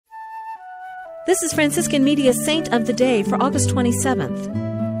This is Franciscan Media's Saint of the Day for August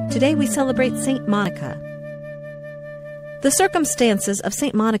 27th. Today we celebrate Saint Monica. The circumstances of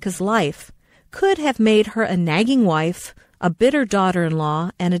Saint Monica's life could have made her a nagging wife, a bitter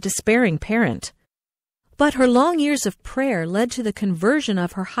daughter-in-law, and a despairing parent. But her long years of prayer led to the conversion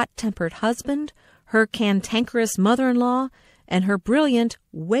of her hot-tempered husband, her cantankerous mother-in-law, and her brilliant,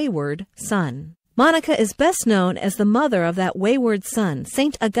 wayward son. Monica is best known as the mother of that wayward son,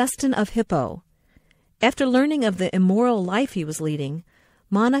 Saint Augustine of Hippo. After learning of the immoral life he was leading,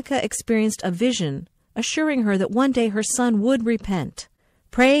 Monica experienced a vision assuring her that one day her son would repent.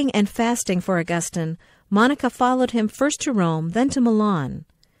 Praying and fasting for Augustine, Monica followed him first to Rome, then to Milan.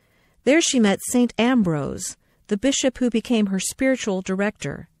 There she met Saint Ambrose, the bishop who became her spiritual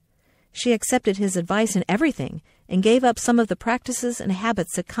director. She accepted his advice in everything and gave up some of the practices and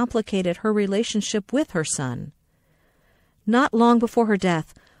habits that complicated her relationship with her son. Not long before her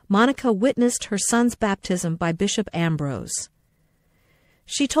death, Monica witnessed her son's baptism by Bishop Ambrose.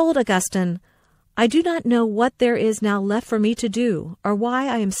 She told Augustine, "I do not know what there is now left for me to do, or why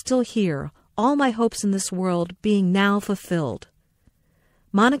I am still here, all my hopes in this world being now fulfilled."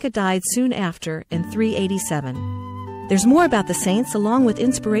 Monica died soon after in 387. There's more about the saints along with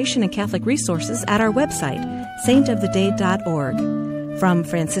inspiration and Catholic resources at our website, saintoftheday.org. From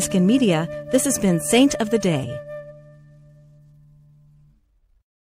Franciscan Media, this has been Saint of the Day.